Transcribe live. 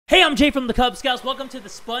I'm Jay from the Kubz Scouts. Welcome to the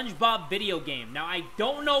Spongebob video game. Now, I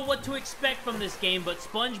don't know what to expect from this game, but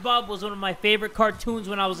Spongebob was one of my favorite cartoons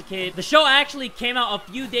when I was a kid. The show actually came out a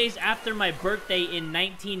few days after my birthday in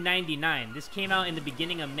 1999. This came out in the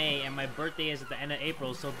beginning of May, and my birthday is at the end of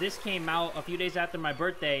April. So this came out a few days after my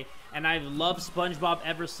birthday, and I've loved SpongeBob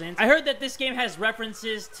ever since. I heard that this game has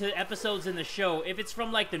references to episodes in the show. If it's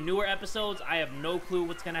from, like, the newer episodes, I have no clue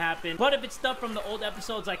what's gonna happen. But if it's stuff from the old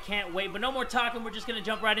episodes, I can't wait. But no more talking, we're just gonna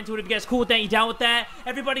jump right into it. If you guys cool with that, you down with that?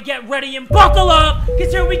 Everybody get ready and buckle up,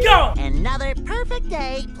 because here we go! Another perfect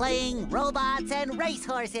day playing robots and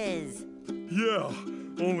racehorses. Yeah,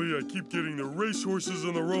 only I keep getting the racehorses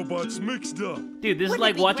and the robots mixed up. Dude, this is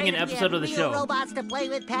like watching an episode of the show. Robots to play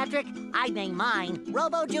with, Patrick? I'd name mine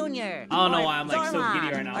Robo Jr. I don't know why I'm like so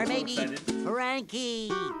giddy right now. Or I'm so maybe excited.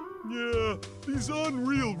 Frankie. Yeah, these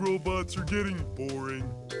unreal robots are getting boring.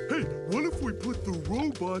 Hey, what if we put the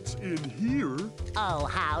robots in here? Oh,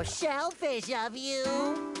 how shellfish of you.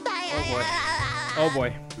 Oh boy. Oh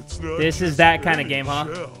boy. It's not this is just that kind of any game, huh?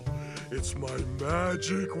 shell. It's my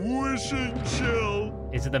magic wishing shell.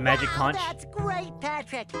 Is it the magic conch? That's great,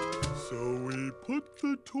 Patrick. So we put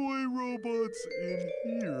the toy robots in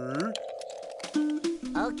here.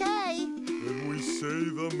 Okay. Then we say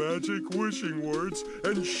the magic wishing words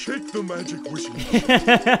and shake the magic wishing words.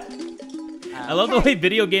 I love the way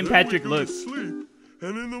video game Then Patrick we go to looks. sleep,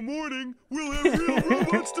 and in the morning, we'll have real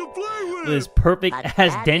robots to play with. With his perfect But ass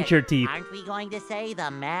Patrick, denture teeth. Aren't we going to say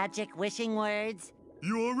the magic wishing words?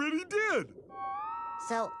 You already did.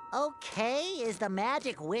 So, okay is the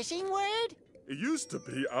magic wishing word? It used to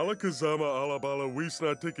be Alakazama Alabala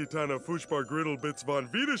Wiesna Tikitana Fushbar Griddle Bits von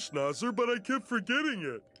Wiederschnauzer, but I kept forgetting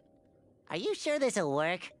it. Are you sure this'll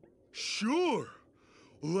work? Sure.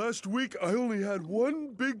 Last week, I only had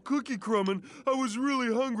one big cookie crumb and I was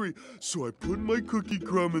really hungry. So I put my cookie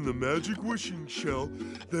crumb in the magic wishing shell.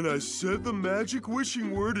 Then I said the magic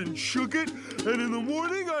wishing word and shook it. And in the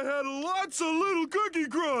morning, I had lots of little cookie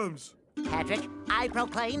crumbs. Patrick, I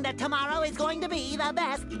proclaim that tomorrow is going to be the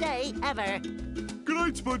best day ever. Good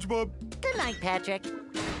night, SpongeBob. Good night, Patrick.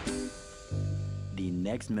 The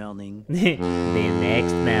next morning. The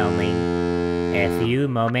next morning. A few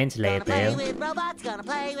moments Gonna play later. with robots, gonna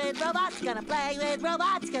play with robots, gonna play with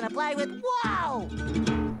robots, gonna play with... Wow!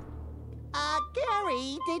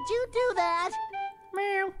 Gary, did you do that?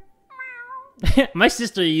 Meow. My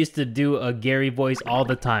sister used to do a Gary voice all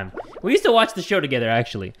the time. We used to watch the show together,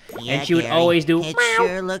 actually. And she would Gary, always do... It meow.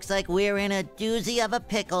 sure looks like we're in a doozy of a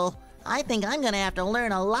pickle. I think I'm gonna have to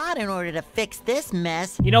learn a lot in order to fix this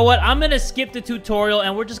mess. You know what? I'm gonna skip the tutorial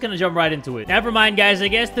and we're just gonna jump right into it. Never mind, guys. I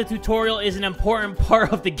guess the tutorial is an important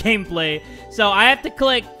part of the gameplay. So I have to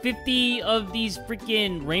collect 50 of these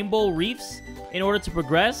freaking rainbow reefs in order to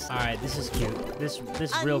progress. All right, this is cute. This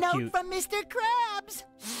is real A note cute. from Mr. Krabs.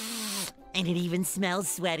 And it even smells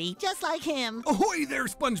sweaty, just like him. Ahoy there,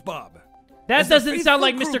 SpongeBob! That As the doesn't sound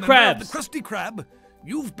like faithful Mr. crew member of Krabs. The Krusty Krab,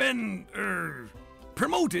 you've been,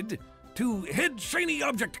 promoted to head shiny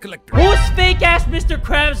object collector. Whose fake-ass Mr.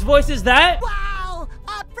 Krabs voice is that? Wow!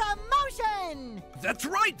 A promotion! That's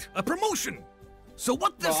right, a promotion. So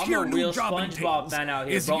what this Bro, I'm here a new real job SpongeBob entails fan out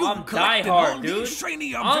here, is bro. you I'm collecting diehard, all dude. these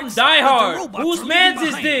shiny I'm objects that diehard. the robots Whose are mans leaving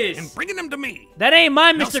is behind this? And bringing them to me. That ain't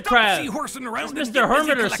my Now Mr. stop Krabs. seahorsing around That's and Mr. get busy Hermit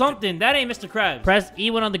or collecting. something. That ain't Mr. Krabs. Press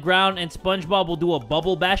E1 on the ground and SpongeBob will do a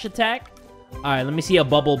bubble bash attack. All right, let me see a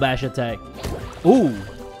bubble bash attack. Ooh.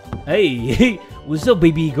 Hey, what's up,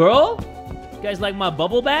 baby girl? You guys like my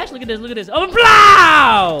bubble bash? Look at this, look at this. Oh,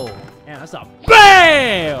 blow! Man, that's a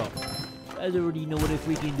BAM! You guys already know what I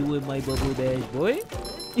freaking do with my bubble bash, boy.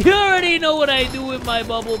 You already know what I do with my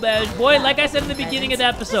bubble bash, boy. Like I said in the beginning of the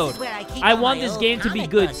episode, I want this game to be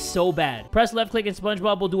good so bad. Press left click and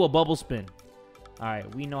SpongeBob will do a bubble spin. All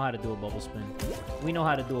right, we know how to do a bubble spin. We know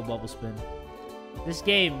how to do a bubble spin. This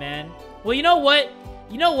game, man. Well, you know what?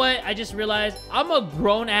 You know what? I just realized I'm a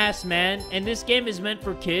grown-ass man, and this game is meant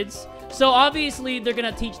for kids. So obviously, they're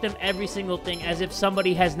gonna teach them every single thing as if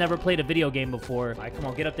somebody has never played a video game before. All right, come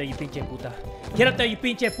on, get up there, you pinche puta. Get up there, you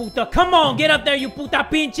pinche puta. Come on, get up there, you puta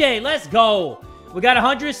pinche. Let's go. We got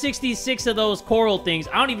 166 of those coral things.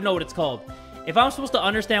 I don't even know what it's called. If I'm supposed to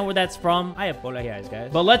understand where that's from, I apologize,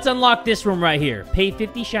 guys. But let's unlock this room right here. Pay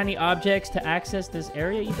 50 shiny objects to access this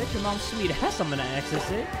area. You bet your mom's sweet ass I'm gonna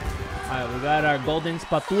access it. All right, we got our golden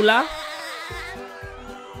spatula.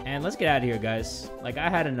 And let's get out of here, guys. Like, I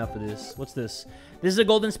had enough of this. What's this? This is a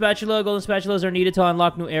golden spatula. Golden spatulas are needed to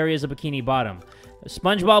unlock new areas of Bikini Bottom.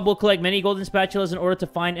 SpongeBob will collect many golden spatulas in order to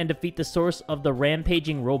find and defeat the source of the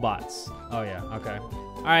rampaging robots. Oh, yeah. Okay.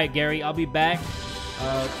 All right, Gary. I'll be back.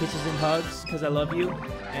 Kisses and hugs, because I love you.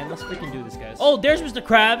 And let's freaking do this, guys. Oh, there's Mr.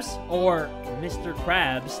 Krabs, or Mr.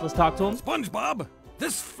 Krabs. Let's talk to him. SpongeBob,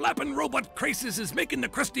 this flapping robot crisis is making the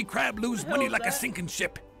Krusty Krab lose money like a sinking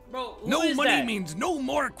ship. Bro, no money means no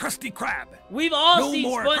more Krusty Krab. We've all no seen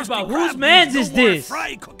more SpongeBob. Krusty Whose Krab man's means is no more this?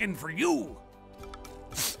 fry cooking for you.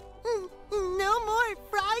 No more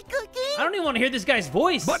fry cooking? I don't even want to hear this guy's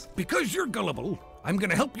voice. But because you're gullible, I'm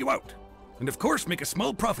gonna help you out. And of course, make a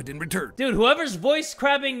small profit in return. Dude, whoever's voice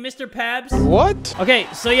crabbing Mr. Pabs. What? Okay,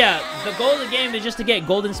 so yeah, the goal of the game is just to get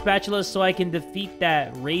golden spatulas so I can defeat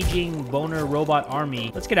that raging boner robot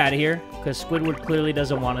army. Let's get out of here, because Squidward clearly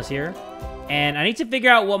doesn't want us here. And I need to figure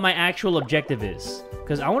out what my actual objective is,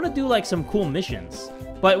 because I want to do like some cool missions.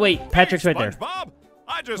 But wait, Patrick's right there. SpongeBob,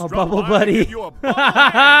 I just Oh, dropped Bubble by Buddy. to give you a bubble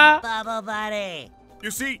hand. Bubble Buddy. You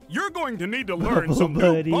see, you're going to need to learn Bubble some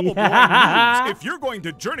Buddy. new bubble blowing moves if you're going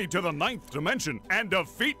to journey to the 9th dimension and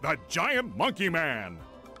defeat the giant monkey man.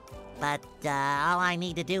 But all I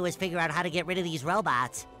need to do is figure out how to get rid of these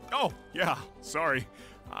robots. Oh, yeah, sorry.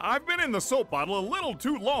 I've been in the soap bottle a little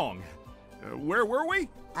too long. Where were we?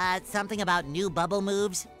 Something about new bubble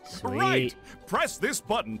moves. Sweet. Right. Press this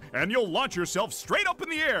button and you'll launch yourself straight up in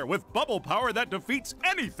the air with bubble power that defeats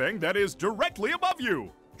anything that is directly above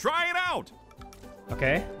you. Try it out.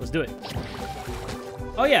 Okay, let's do it.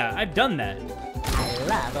 Oh yeah, I've done that. I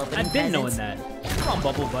love opening I've been knowing presents. that. Come on,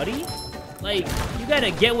 Bubble Buddy. Like, you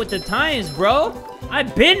gotta get with the times, bro.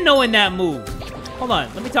 I've been knowing that move. Hold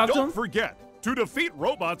on, let me talk to him. Don't forget, to defeat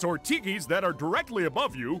robots or tikis that are directly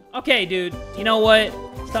above you. Okay, dude. You know what?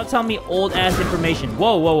 Stop telling me old-ass information.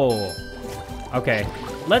 Whoa, whoa, whoa, whoa. Okay.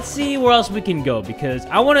 Let's see where else we can go, because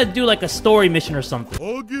I want to do, like, a story mission or something.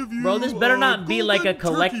 I'll give you Bro, this better not be, like, a golden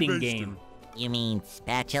collecting turkey game. You mean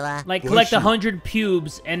spatula? Like, Bless collect you. 100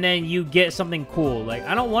 pubes, and then you get something cool. Like,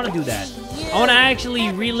 I don't want to do that. I want to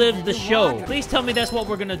actually relive the show. Please tell me that's what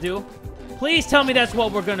we're going to do. Please tell me that's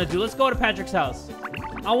what we're going to do. Let's go to Patrick's house.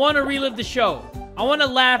 I want to relive the show. I want to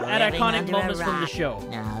laugh at Living iconic under a moments from the rock. show.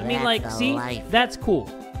 No, I mean, that's like, the see? life. That's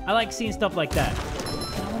cool. I like seeing stuff like that.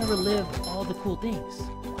 I want to relive all the cool things.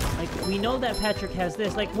 Like, we know that Patrick has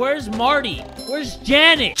this. Like, where's Marty? Where's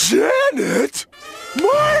Janet? Janet?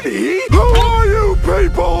 Marty? How are you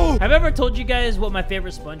people? Have I ever told you guys what my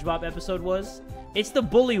favorite SpongeBob episode was? It's the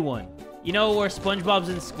bully one. You know, where SpongeBob's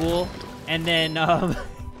in school, and then,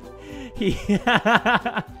 he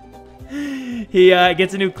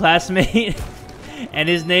gets a new classmate, and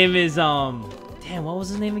his name is, damn, what was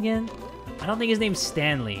his name again? I don't think his name's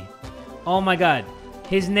Stanley. Oh my god.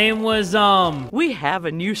 His name was, We have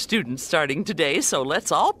a new student starting today, so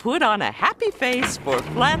let's all put on a happy face for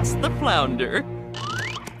Flats the Flounder.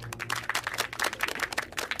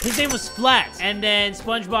 his name was Flats. And then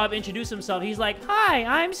SpongeBob introduced himself. He's like, hi,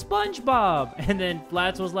 I'm SpongeBob. And then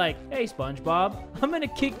Flats was like, hey, SpongeBob, I'm gonna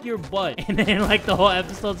kick your butt. And then, like, the whole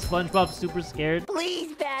episode, SpongeBob's super scared.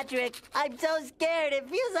 Please, Patrick. I'm so scared. It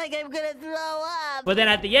feels like I'm gonna throw up. But then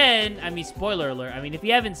at the end, I mean, spoiler alert. I mean, if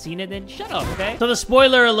you haven't seen it, then shut up, okay? So the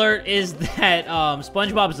spoiler alert is that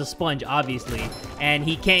SpongeBob is a sponge, obviously, and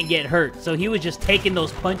he can't get hurt. So he was just taking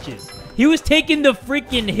those punches. He was taking the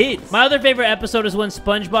freaking hits. My other favorite episode is when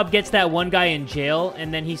SpongeBob gets that one guy in jail,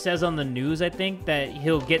 and then he says on the news, I think, that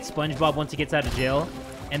he'll get SpongeBob once he gets out of jail.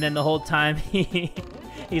 And then the whole time,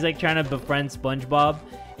 he's like trying to befriend SpongeBob.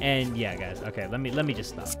 And yeah, guys, okay, let me just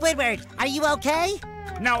stop. Squidward, are you okay?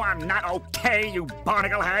 No, I'm not okay, you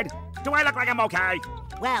barnacle head. Do I look like I'm okay?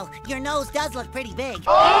 Well, your nose does look pretty big.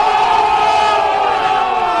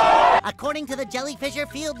 According to the Jellyfisher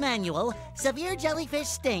Field Manual, severe jellyfish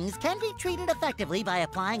stings can be treated effectively by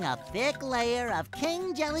applying a thick layer of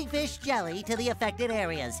king jellyfish jelly to the affected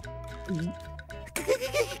areas.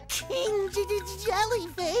 King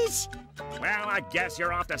jellyfish? Well, I guess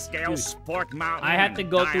you're off to scale Sport Mountain. I have to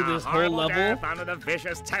go and through die a this whole horrible level? death under the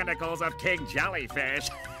vicious tentacles of King Jellyfish.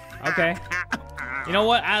 Okay. You know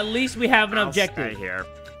what? At least we have an I'll objective. stay here.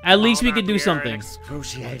 At least we Hold could up do here in something.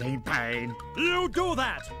 excruciating pain. You do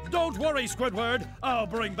that! Don't worry, Squidward. I'll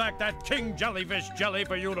bring back that King Jellyfish jelly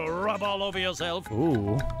for you to rub all over yourself.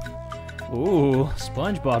 Ooh. Ooh,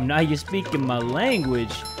 SpongeBob, now you're speaking my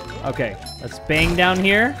language. Okay, let's bang down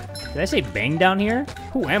here. Did I say bang down here?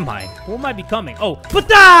 Who am I? Who am I becoming? Oh,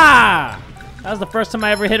 Bata! That was the first time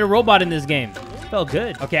I ever hit a robot in this game. Felt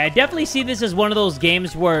good. Okay, I definitely see this as one of those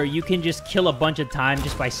games where you can just kill a bunch of time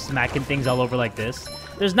just by smacking things all over like this.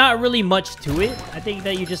 There's not really much to it. I think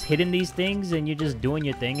that you're just hitting these things and you're just doing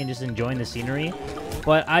your thing and just enjoying the scenery.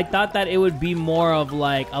 But I thought that it would be more of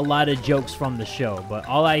like a lot of jokes from the show. But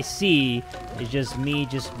all I see is just me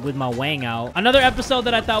just with my wang out. Another episode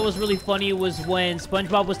that I thought was really funny was when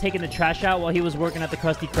SpongeBob was taking the trash out while he was working at the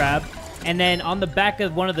Krusty Krab. And then on the back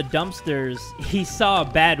of one of the dumpsters, he saw a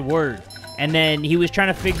bad word. And then he was trying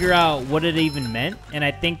to figure out what it even meant. And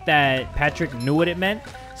I think that Patrick knew what it meant.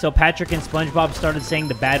 So Patrick and SpongeBob started saying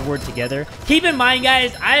the bad word together. Keep in mind,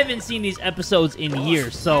 guys, I haven't seen these episodes in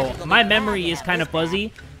years. So my memory is kind of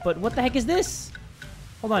fuzzy. But what the heck is this?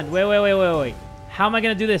 Hold on. Wait. How am I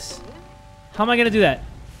going to do this? How am I going to do that?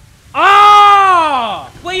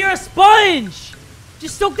 Oh! Wait, you're a sponge!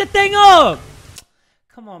 Just soak that thing up!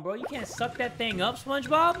 Come on, bro. You can't suck that thing up,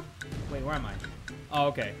 SpongeBob? Wait, where am I? Oh,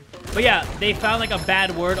 okay. But yeah, they found like a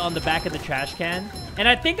bad word on the back of the trash can. And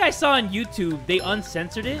I think I saw on YouTube, they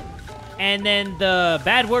uncensored it. And then the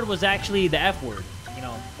bad word was actually the F word. You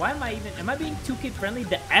know, why am I being too kid-friendly?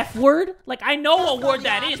 The F word? Like, I know what word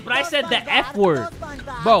that is, but I said the F word.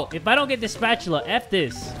 Bro, if I don't get this spatula, F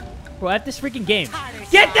this. Bro, F this freaking game.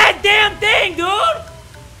 Get that damn thing,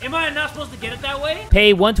 dude! Am I not supposed to get it that way?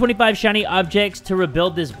 Pay 125 shiny objects to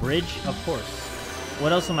rebuild this bridge? Of course.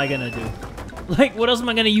 What else am I gonna do? Like, what else am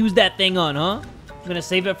I gonna use that thing on, huh? I'm gonna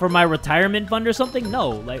save it for my retirement fund or something? No,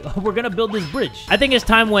 like, we're gonna build this bridge. I think as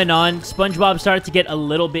time went on, SpongeBob started to get a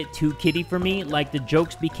little bit too kiddie for me. Like, the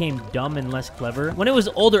jokes became dumb and less clever. When it was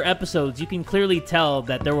older episodes, you can clearly tell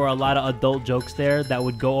that there were a lot of adult jokes there that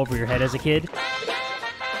would go over your head as a kid.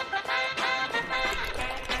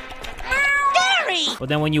 But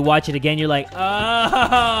then when you watch it again, you're like,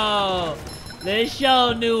 oh, this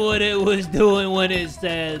show knew what it was doing when it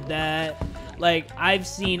said that. Like, I've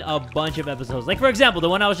seen a bunch of episodes. Like, for example, the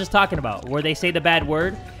one I was just talking about, where they say the bad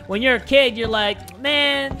word. When you're a kid, you're like,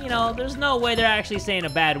 man, you know, there's no way they're actually saying a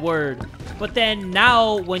bad word. But then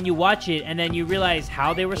now, when you watch it, and then you realize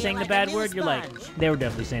how they were saying the bad word, you're like, they were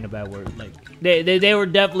definitely saying a bad word. Like, they were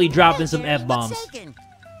definitely dropping some F-bombs.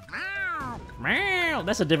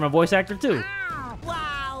 That's a different voice actor, too.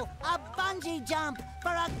 Wow, a bungee jump for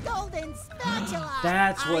a golden spatula.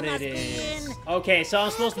 That's what it is. Okay, so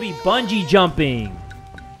I'm supposed to be bungee jumping.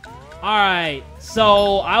 Alright,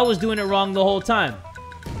 so I was doing it wrong the whole time.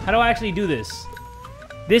 How do I actually do this?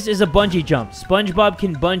 This is a bungee jump. SpongeBob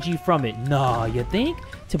can bungee from it. No, you think?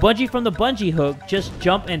 To bungee from the bungee hook, just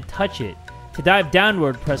jump and touch it. To dive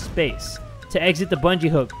downward, press space. To exit the bungee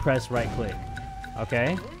hook, press right click.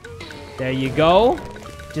 Okay. There you go.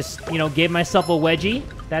 Just, you know, gave myself a wedgie.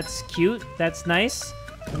 That's cute. That's nice.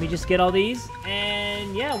 Let me just get all these.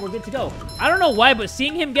 And yeah, we're good to go. I don't know why, but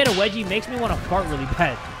seeing him get a wedgie makes me want to fart really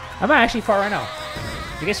bad. I might actually fart right now.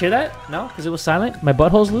 You guys hear that? No? Because it was silent? My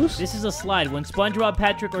butthole's loose? This is a slide. When SpongeBob,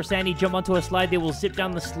 Patrick, or Sandy jump onto a slide, they will zip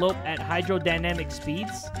down the slope at hydrodynamic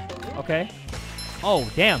speeds. Okay. Oh,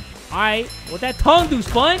 damn. Alright. What that tongue do,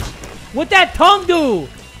 Sponge? What that tongue do?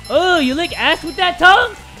 Oh, you lick ass with that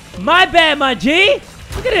tongue? My bad, my G.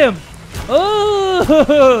 Look at him.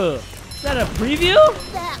 Oh, is that a preview?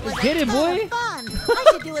 Let's get it, boy. Fun. I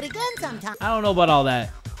should do it again sometime. I don't know about all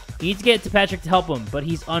that. You need to get to Patrick to help him, but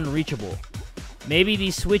he's unreachable. Maybe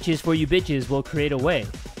these switches for you bitches will create a way.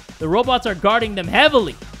 The robots are guarding them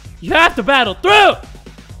heavily. You have to battle through.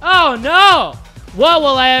 Oh, no. What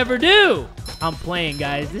will I ever do? I'm playing,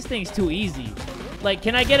 guys. This thing's too easy. Like,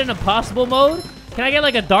 can I get an impossible mode? Can I get,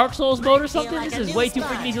 like, a Dark Souls mode or something? This is way too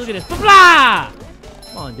freaking easy. Look at this. Blah!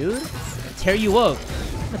 Come on, dude. I'll tear you up.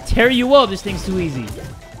 I'll tear you up. This thing's too easy.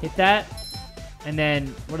 Hit that. And then,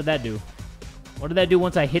 what did that do? What did that do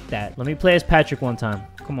once I hit that? Let me play as Patrick one time.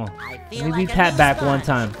 Come on. Let me be Pat back one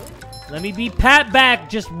time. Let me be Pat back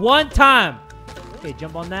just one time. Okay,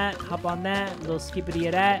 jump on that. Hop on that. A little skippity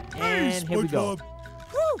of that. And here we go.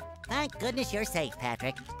 Whew. Thank goodness you're safe,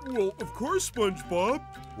 Patrick. Well, of course, SpongeBob.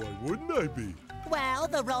 Why wouldn't I be? Well,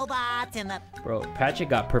 the robots and the... Bro, Patrick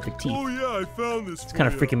got perfect teeth. Oh, yeah, I found this. It's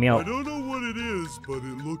kind of freaking me out. I don't know what it is, but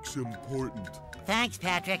it looks important. Thanks,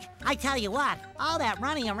 Patrick. I tell you what, all that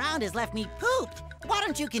running around has left me pooped. Why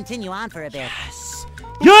don't you continue on for a bit? Yes!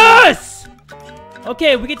 Yes!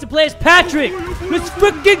 Okay, we get to play as Patrick. Let's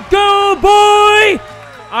freaking go, boy!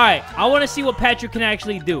 Alright, I want to see what Patrick can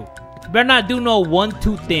actually do. Better not do no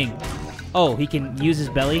 1-2 thing. Oh, he can use his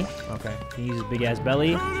belly. Okay, he can use his big-ass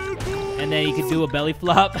belly. And then he can do a belly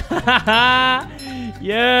flop.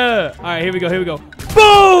 Yeah! Alright, here we go, here we go.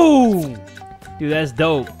 Boom! Dude, that's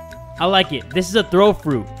dope. I like it. This is a throw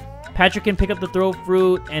fruit. Patrick can pick up the throw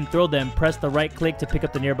fruit and throw them. Press the right click to pick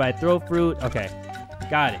up the nearby throw fruit. Okay,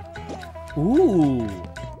 got it. Ooh.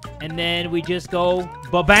 And then we just go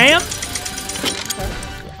ba-bam. Okay.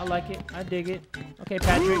 I like it. I dig it. Okay,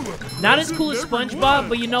 Patrick. Not as cool as SpongeBob,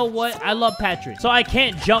 but you know what? I love Patrick. So I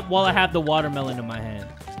can't jump while I have the watermelon in my hand.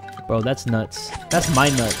 Bro, that's nuts. That's my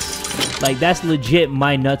nuts. Like, that's legit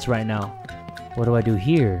my nuts right now. What do I do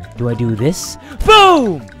here? Do I do this?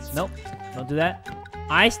 Boom! Nope. Don't do that.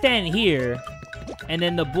 I stand here, And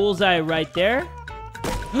then the bullseye right there.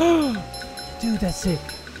 Dude, that's sick.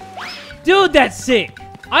 Dude, that's sick.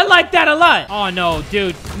 I like that a lot. Oh, no,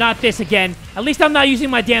 dude. Not this again. At least I'm not using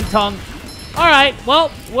my damn tongue. All right, well,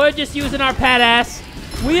 we're just using our pad ass.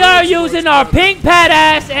 We are using our pink pad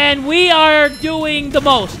ass, and we are doing the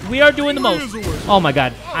most. We are doing the most. Oh, my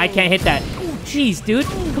God. I can't hit that. Jeez, dude.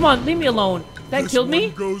 Come on, leave me alone. That killed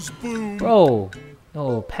me? Bro.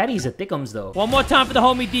 Oh, Patty's a thickums, though. One more time for the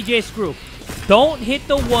homie DJ Screw. Don't hit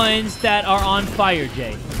the ones that are on fire,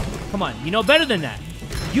 Jay. Come on, you know better than that.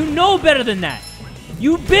 You know better than that.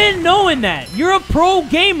 You've been knowing that. You're a pro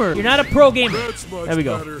gamer. You're not a pro gamer. There we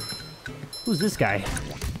go. Who's this guy?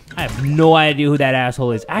 I have no idea who that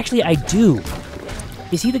asshole is. Actually, I do.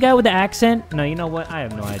 Is he the guy with the accent? No, you know what? I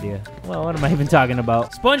have no idea. Well, what am I even talking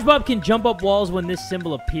about? SpongeBob can jump up walls when this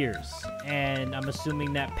symbol appears. And I'm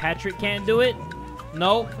assuming that Patrick can't do it?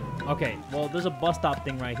 No? Okay, well, there's a bus stop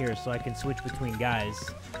thing right here, so I can switch between guys.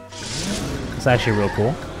 It's actually real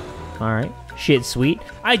cool. All right. Shit, sweet.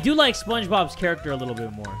 I do like SpongeBob's character a little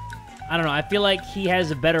bit more. I don't know. I feel like he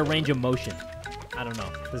has a better range of motion. I don't know.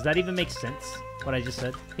 Does that even make sense, what I just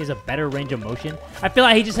said? He has a better range of motion? I feel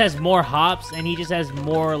like he just has more hops, and he just has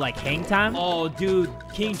more, like, hang time. Oh, dude.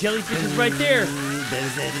 King Jellyfish is right there.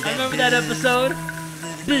 I remember that episode.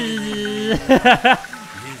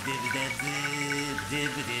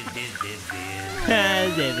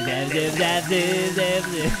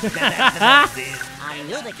 I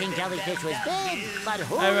knew the King Jellyfish was big, but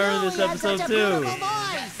who I remember this episode too.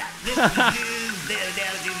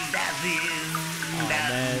 Oh,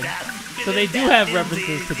 man. So they do have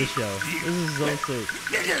references to the show. This is so sick.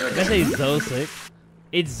 Did I say so sick?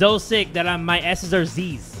 It's so sick that my S's are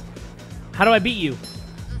Z's. How do I beat you?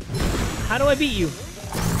 How do I beat you?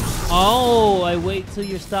 Oh, I wait till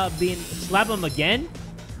you stop being... Slap him again?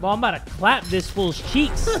 Well, I'm about to clap this fool's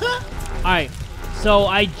cheeks. Alright, so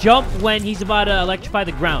I jump when he's about to electrify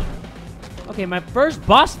the ground. Okay, my first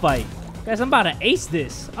boss fight. Guys, I'm about to ace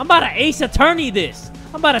this. I'm about to ace attorney this.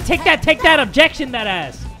 I'm about to take that objection, that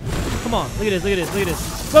ass. Come on, look at this, look at this, look at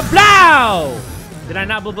this. Blah-blow! Did I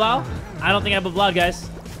not blah-blow? I don't think I blah-blowed, guys.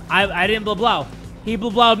 I didn't blah-blow. He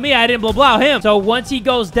blah-blowed me, I didn't blah-blow him. So once he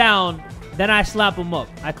goes down, then I slap him up.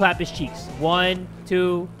 I clap his cheeks. 1,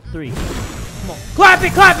 2, 3. Come on. Clap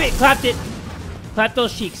it, clap it! Clapped it. Clap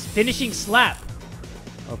those cheeks. Finishing slap.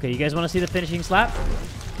 Okay, you guys want to see the finishing slap?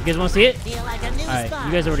 You guys want to see it? Alright,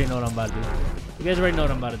 you guys already know what I'm about to do. You guys already know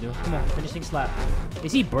what I'm about to do. Come on, finishing slap.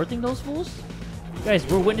 Is he birthing those fools? Guys,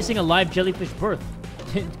 we're witnessing a live jellyfish birth.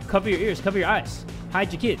 Cover your ears, cover your eyes.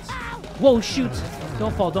 Hide your kids. Whoa, shoot.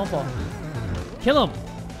 Don't fall, don't fall. Kill him.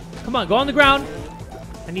 Come on, go on the ground.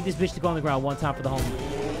 I need this bitch to go on the ground one time for the homie.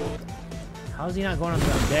 How is he not going on the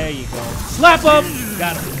ground? There you go. Slap him!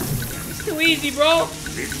 Got him. It's too easy, bro.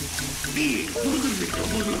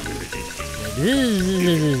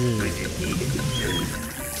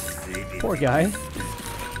 Poor guy.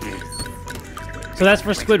 So that's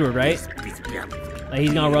for Squidward, right? Like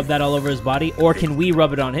he's gonna rub that all over his body? Or can we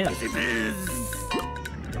rub it on him?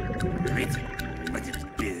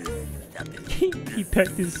 He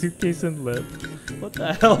packed his suitcase and left. What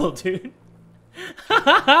the hell, dude?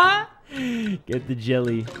 Get the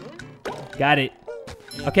jelly. Got it.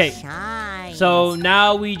 Okay. So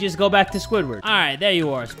now we just go back to Squidward. All right, there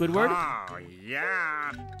you are, Squidward. Oh,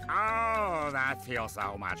 yeah. Oh, that feels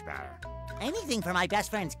so much better. Anything for my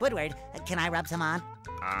best friend Squidward. Can I rub some on?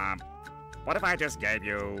 What if I just gave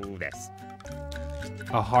you this?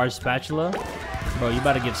 A hard spatula? Bro, you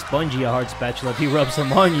about to give Spongy a hard spatula if he rubs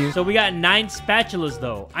some on you. So we got 9 spatulas,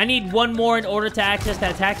 though. I need 1 more in order to access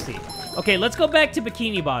that taxi. Okay, let's go back to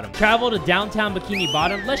Bikini Bottom. Travel to downtown Bikini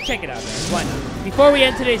Bottom. Let's check it out, guys. Why not? Before we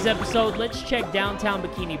end today's episode, let's check downtown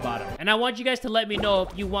Bikini Bottom. And I want you guys to let me know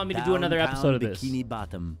if you want me to do another episode of this. Bikini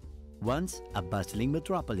Bottom. Once a bustling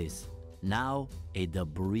metropolis. Now a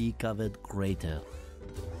debris-covered crater.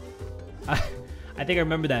 I think I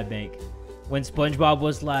remember that bank. When SpongeBob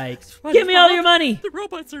was like, give me all your money! The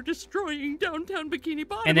robots are destroying downtown Bikini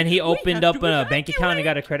Bottom. And then he opened up a bank account and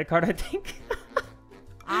got a credit card, I think.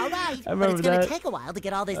 All right, I but it's gonna that. take a while to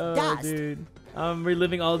get all this dust. Dude. I'm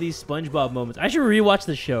reliving all these SpongeBob moments. I should rewatch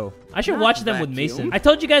the show. I should watch them with Mason. I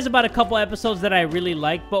told you guys about a couple episodes that I really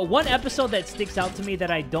liked, but one episode that sticks out to me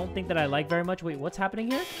that I don't think that I like very much. Wait, what's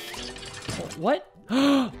happening here? What?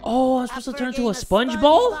 Oh, I'm supposed to turn into a sponge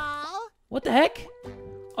ball? What the heck?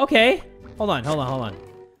 Okay. Hold on.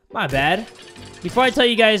 My bad. Before I tell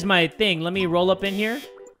you guys my thing, let me roll up in here.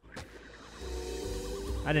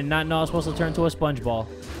 I did not know I was supposed to turn to a sponge ball.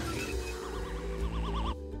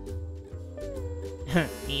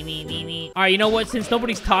 Alright, you know what? Since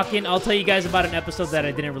nobody's talking, I'll tell you guys about an episode that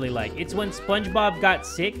I didn't really like. It's when SpongeBob got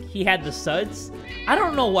sick. He had the suds. I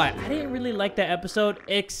don't know why. I didn't really like that episode,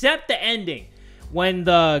 except the ending. When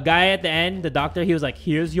the guy at the end, the doctor, he was like,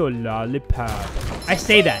 here's your lollipop. I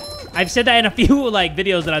say that. I've said that in a few like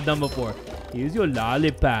videos that I've done before. Here's your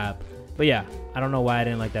lollipop. But yeah, I don't know why I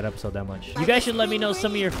didn't like that episode that much. You guys should let me know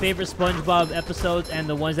some of your favorite SpongeBob episodes and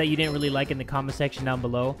the ones that you didn't really like in the comment section down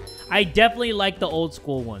below. I definitely like the old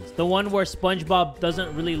school ones. The one where SpongeBob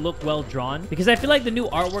doesn't really look well drawn. Because I feel like the new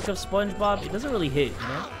artwork of SpongeBob, it doesn't really hit, you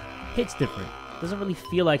know? Hits different. Doesn't really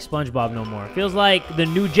feel like SpongeBob no more. It feels like the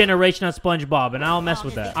new generation of SpongeBob, and I don't mess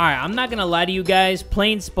with that. All right, I'm not gonna lie to you guys.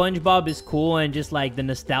 Plain SpongeBob is cool, and just like the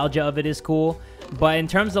nostalgia of it is cool. But in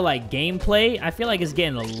terms of like gameplay, I feel like it's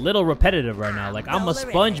getting a little repetitive right now. Like I'm a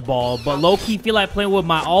SpongeBall, but low-key feel like playing with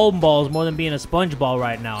my own balls more than being a SpongeBall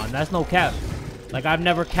right now, and that's no cap. Like I've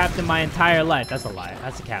never capped in my entire life. That's a lie.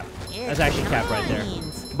 That's a cap. That's actually a cap right there.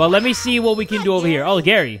 But let me see what we can do over here. Oh,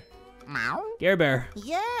 Gary. Gary Bear.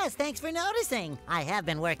 Yes, thanks for noticing. I have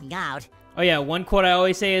been working out. Oh yeah, one quote I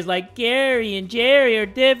always say is like, Gary and Jerry are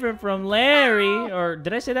different from Larry. Or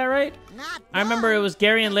did I say that right? I remember it was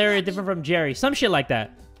Gary and Larry are different from Jerry. Some shit like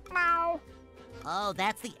that. Oh,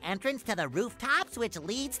 that's the entrance to the rooftops, which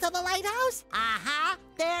leads to the lighthouse? Uh-huh.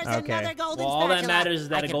 There's another golden spatula. Well, all that matters is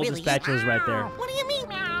that a golden spatula is right there. What do you mean,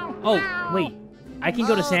 meow? Oh, wait. I can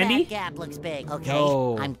go to Sandy? That gap looks big. Okay.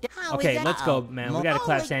 No. Okay, let's go, man. We gotta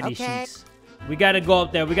clap Sandy's cheeks. We gotta go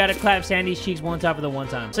up there. We gotta clap Sandy's cheeks one time for the one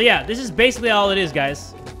time. So yeah, this is basically all it is,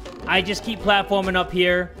 guys. I just keep platforming up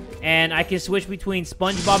here, and I can switch between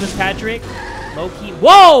SpongeBob and Patrick. Low-key.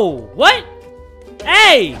 Whoa! What?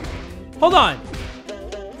 Hey! Hold on.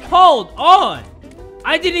 Hold on.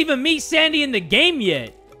 I didn't even meet Sandy in the game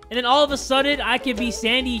yet. And then all of a sudden, I can be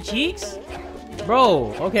Sandy Cheeks?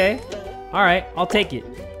 Bro, okay. Alright, I'll take it.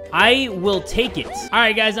 I will take it.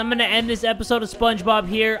 Alright, guys, I'm gonna end this episode of SpongeBob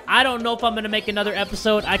here. I don't know if I'm gonna make another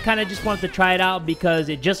episode. I kind of just wanted to try it out because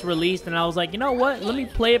it just released, and I was like, you know what? Let me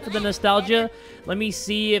play it for the nostalgia. Let me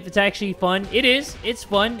see if it's actually fun. It is. It's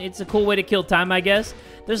fun. It's a cool way to kill time, I guess.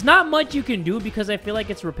 There's not much you can do because I feel like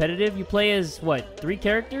it's repetitive. You play as, what, 3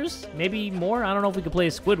 characters? Maybe more? I don't know if we could play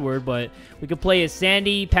as Squidward, but we could play as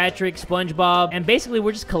Sandy, Patrick, SpongeBob. And basically,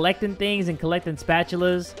 we're just collecting things and collecting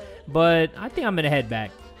spatulas. But I think I'm going to head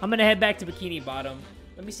back. I'm going to head back to Bikini Bottom.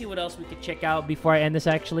 Let me see what else we could check out before I end this,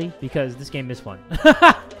 actually, because this game is fun.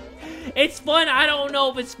 It's fun. I don't know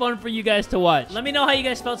if it's fun for you guys to watch. Let me know how you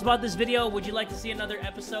guys felt about this video. Would you like to see another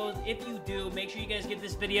episode? If you do, make sure you guys give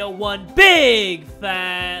this video one big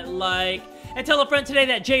fat like. And tell a friend today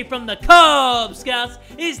that Jay from the Kubz Scouts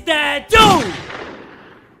is that dude!